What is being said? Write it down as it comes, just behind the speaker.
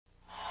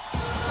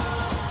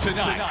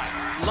Tonight,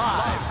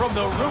 live from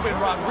the Ruben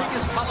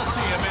Rodriguez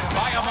Coliseum in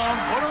Bayamon,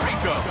 Puerto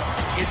Rico,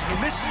 it's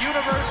Miss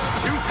Universe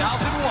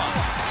 2001.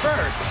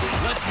 First,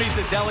 let's meet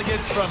the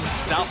delegates from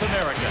South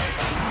America.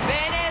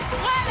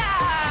 Venezuela!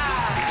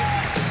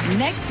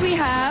 Next we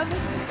have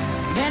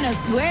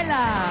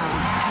Venezuela.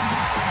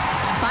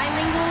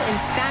 Bilingual in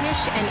Spanish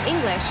and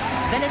English,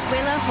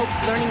 Venezuela hopes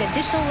learning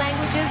additional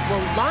languages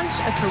will launch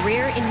a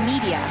career in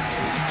media.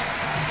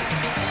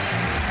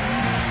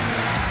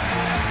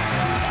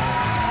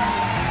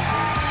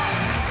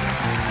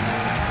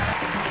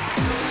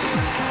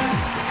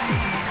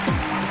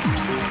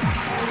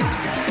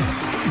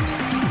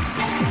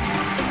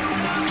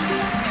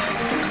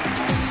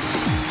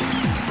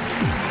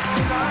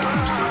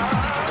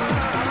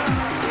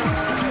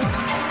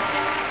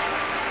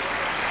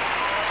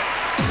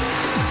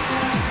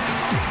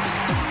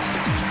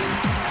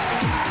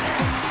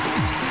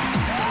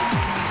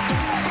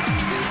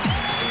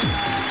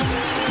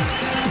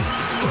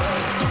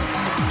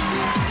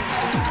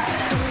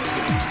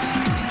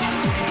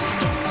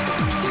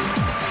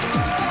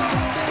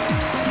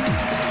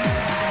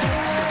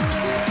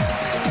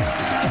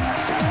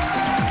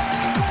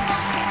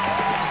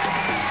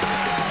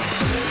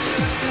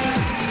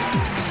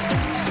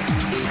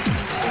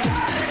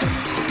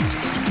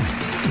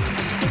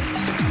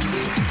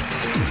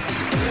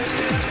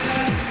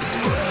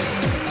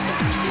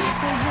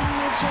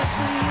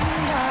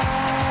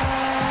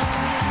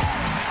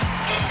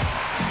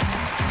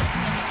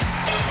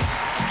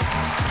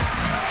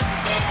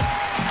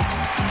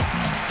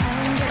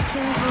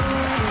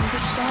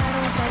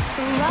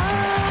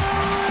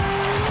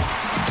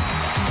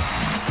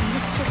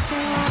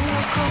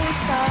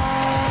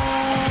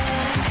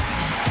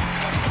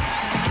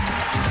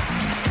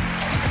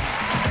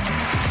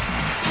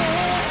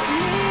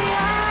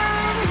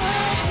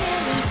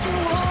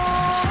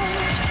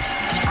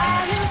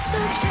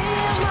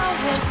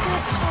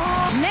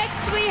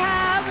 Next we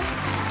have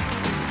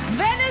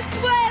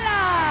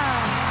Venezuela.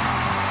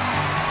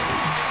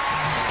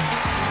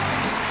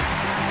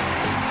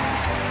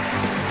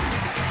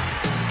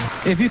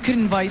 If you could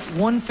invite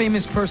one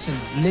famous person,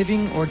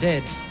 living or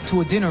dead,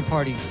 to a dinner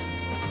party,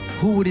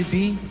 who would it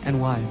be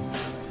and why?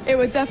 It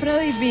would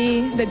definitely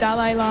be the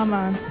Dalai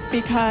Lama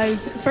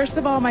because, first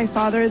of all, my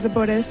father is a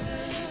Buddhist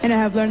and I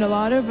have learned a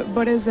lot of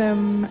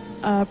Buddhism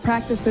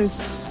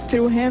practices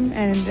through him,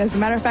 and as a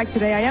matter of fact,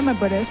 today I am a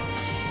Buddhist,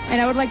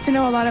 and I would like to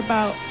know a lot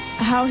about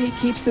how he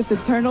keeps this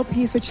eternal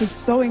peace, which is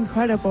so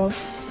incredible,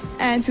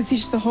 and to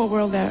teach the whole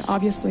world that,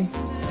 obviously.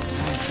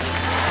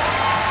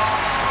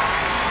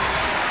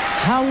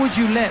 How would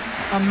you let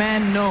a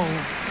man know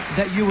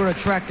that you were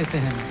attracted to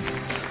him?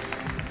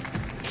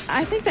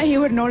 I think that he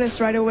would notice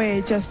right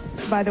away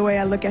just by the way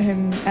I look at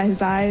him, at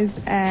his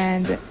eyes,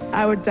 and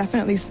I would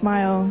definitely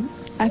smile.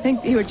 I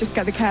think he would just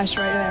get the cash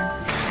right there.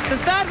 The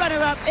third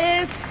runner-up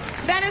is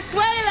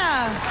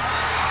Venezuela.